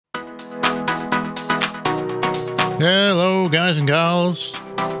Hello guys and gals,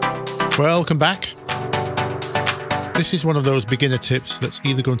 welcome back. This is one of those beginner tips that's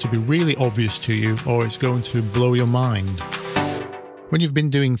either going to be really obvious to you or it's going to blow your mind. When you've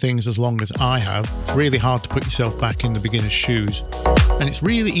been doing things as long as I have, it's really hard to put yourself back in the beginner's shoes, and it's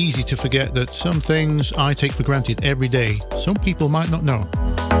really easy to forget that some things I take for granted every day, some people might not know.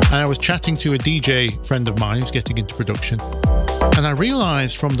 And I was chatting to a DJ friend of mine who's getting into production, and I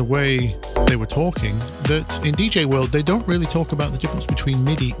realized from the way they were talking that in DJ world they don't really talk about the difference between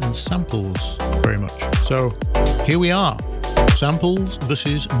MIDI and samples very much. So here we are, samples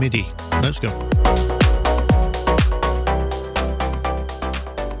versus MIDI. Let's go.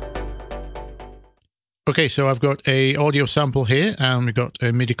 Okay, so I've got a audio sample here and we've got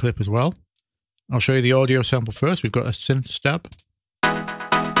a MIDI clip as well. I'll show you the audio sample first. We've got a synth stab.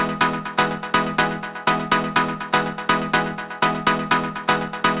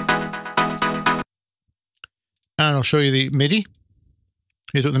 And I'll show you the MIDI.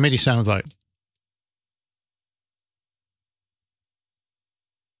 Here's what the MIDI sounds like.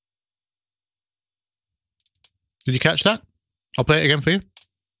 Did you catch that? I'll play it again for you.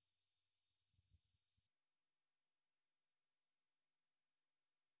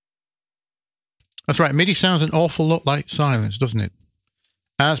 That's right, MIDI sounds an awful lot like silence, doesn't it?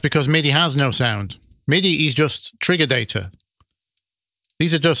 That's because MIDI has no sound. MIDI is just trigger data.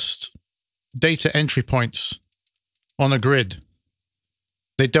 These are just data entry points on a grid.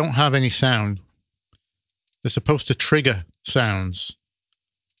 They don't have any sound. They're supposed to trigger sounds.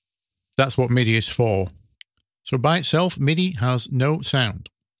 That's what MIDI is for. So by itself, MIDI has no sound.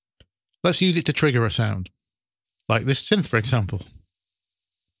 Let's use it to trigger a sound. Like this synth, for example.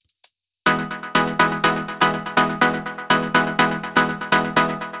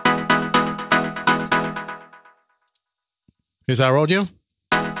 Here's our audio.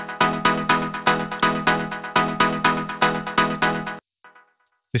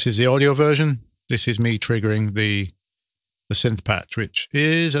 This is the audio version. This is me triggering the synth patch, which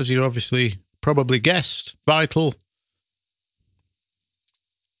is, as you obviously probably guessed, vital.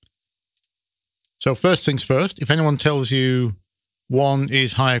 So first things first, if anyone tells you one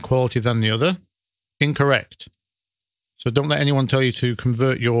is higher quality than the other, incorrect. So don't let anyone tell you to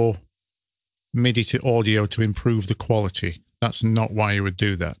convert your MIDI to audio to improve the quality. That's not why you would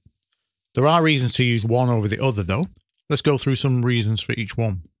do that. There are reasons to use one over the other though. Let's go through some reasons for each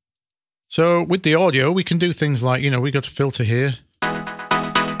one. So with the audio, we can do things like, we got a filter here.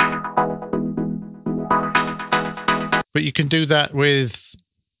 But you can do that with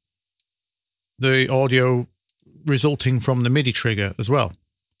the audio resulting from the MIDI trigger as well.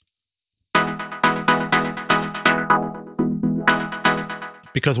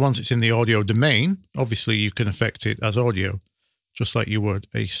 Because once it's in the audio domain, obviously you can affect it as audio, just like you would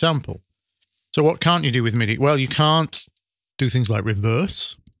a sample. So what can't you do with MIDI? Well, you can't do things like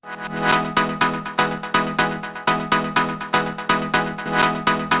reverse.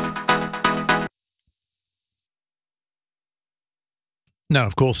 Now,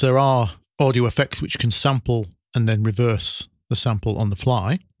 of course, there are audio effects which can sample and then reverse the sample on the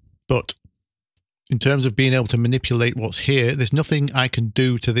fly. But in terms of being able to manipulate what's here, there's nothing I can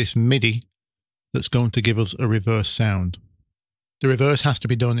do to this MIDI that's going to give us a reverse sound. The reverse has to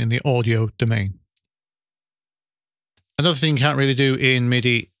be done in the audio domain. Another thing you can't really do in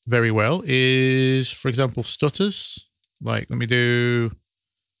MIDI very well is, for example, stutters. Like, let me do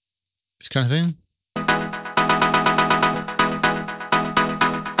this kind of thing.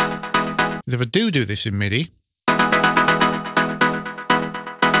 If I do this in MIDI,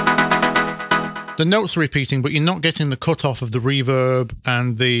 the notes are repeating, but you're not getting the cutoff of the reverb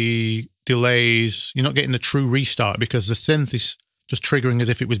and the delays. You're not getting the true restart because the synth is just triggering as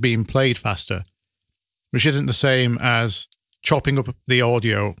if it was being played faster, which isn't the same as chopping up the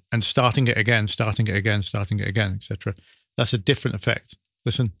audio and starting it again, starting it again, starting it again, etc. That's a different effect.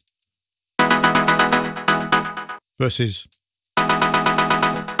 Listen. Versus.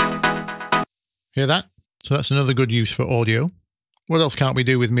 Hear that? So that's another good use for audio. What else can't we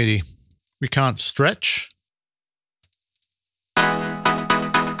do with MIDI? We can't stretch.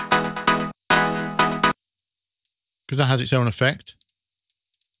 Because that has its own effect.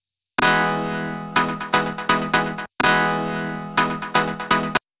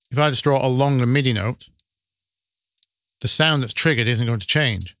 If I just draw a longer MIDI note, the sound that's triggered isn't going to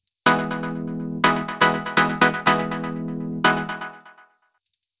change.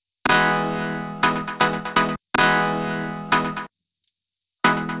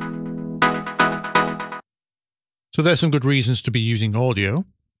 So there's some good reasons to be using audio.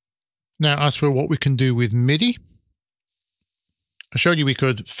 Now, as for what we can do with MIDI, I showed you we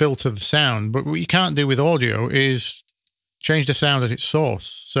could filter the sound, but what you can't do with audio is change the sound at its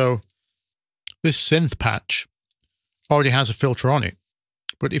source. So this synth patch already has a filter on it.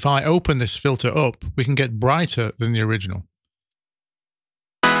 But if I open this filter up, we can get brighter than the original.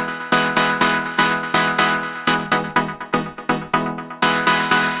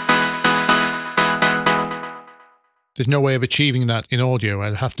 There's no way of achieving that in audio.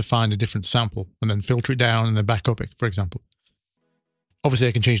 I'd have to find a different sample and then filter it down and then back up it, for example. Obviously,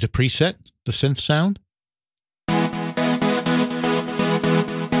 I can change the preset, the synth sound.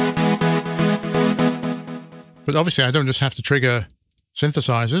 But obviously, I don't just have to trigger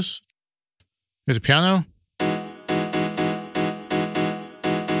synthesizers. Here's a piano.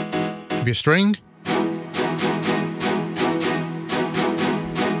 Could be a string. You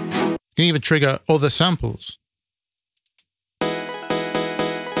can even trigger other samples.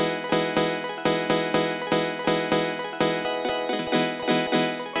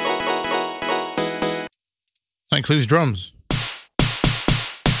 That includes drums.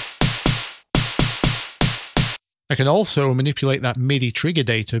 I can also manipulate that Midi trigger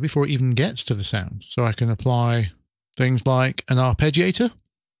data before it even gets to the sound. So I can apply things like an arpeggiator.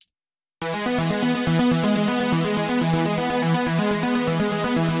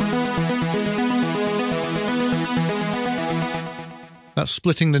 That's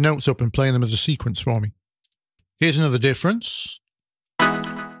splitting the notes up and playing them as a sequence for me. Here's another difference.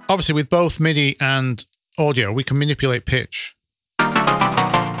 Obviously, with both Midi and audio, we can manipulate pitch.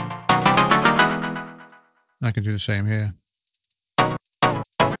 I can do the same here.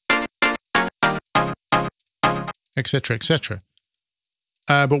 Etc., etc.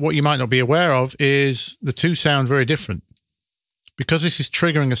 But what you might not be aware of is the two sound very different. Because this is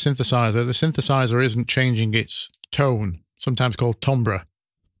triggering a synthesizer, the synthesizer isn't changing its tone, sometimes called timbre.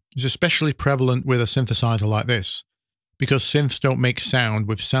 It's especially prevalent with a synthesizer like this, because synths don't make sound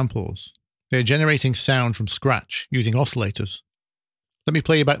with samples. They're generating sound from scratch using oscillators. Let me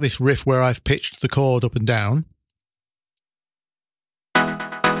play you back this riff where I've pitched the chord up and down.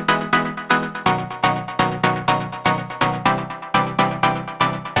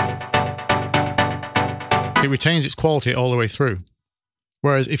 It retains its quality all the way through.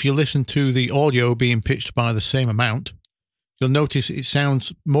 Whereas if you listen to the audio being pitched by the same amount, you'll notice it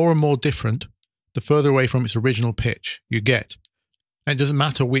sounds more and more different the further away from its original pitch you get. And it doesn't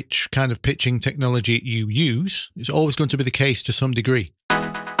matter which kind of pitching technology you use, it's always going to be the case to some degree.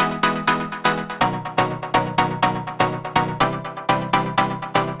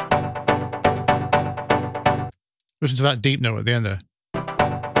 Listen to that deep note at the end there.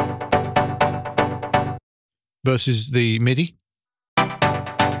 Versus the Midi.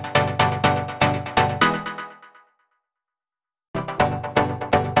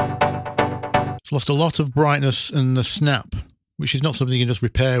 It's lost a lot of brightness and the snap, which is not something you can just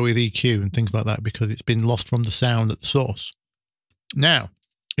repair with EQ and things like that because it's been lost from the sound at the source. Now,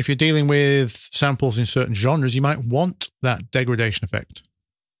 if you're dealing with samples in certain genres, you might want that degradation effect.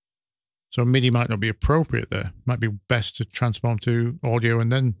 So MIDI might not be appropriate there. Might be best to transform to audio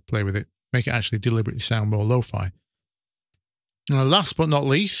and then play with it. Make it actually deliberately sound more lo-fi. Now, last but not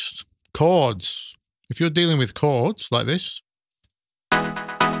least, chords. If you're dealing with chords like this,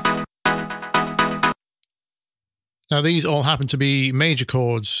 now these all happen to be major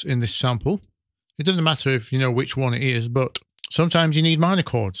chords in this sample. It doesn't matter if you know which one it is, but sometimes you need minor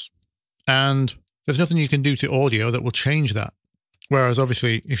chords. And there's nothing you can do to audio that will change that. Whereas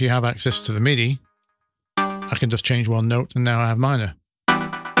obviously, if you have access to the MIDI, I can just change one note and now I have minor.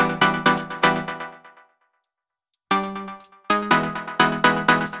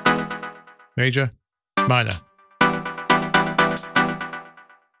 Major, minor,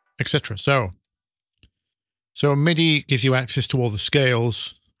 etc. So MIDI gives you access to all the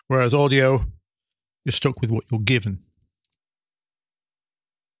scales, whereas audio, you're stuck with what you're given.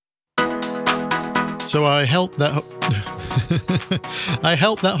 So I hope that I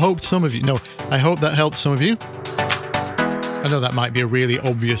hope that helped some of you. No, I hope that helped some of you. I know that might be a really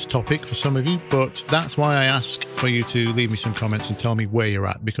obvious topic for some of you, but that's why I ask for you to leave me some comments and tell me where you're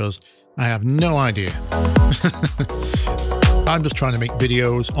at, because I have no idea. I'm just trying to make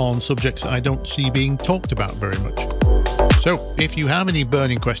videos on subjects that I don't see being talked about very much. So if you have any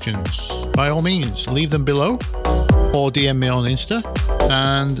burning questions, by all means, leave them below or DM me on Insta.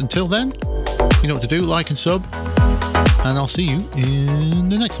 And until then, you know what to do, like and sub, and I'll see you in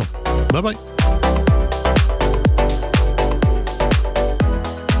the next one. Bye-bye.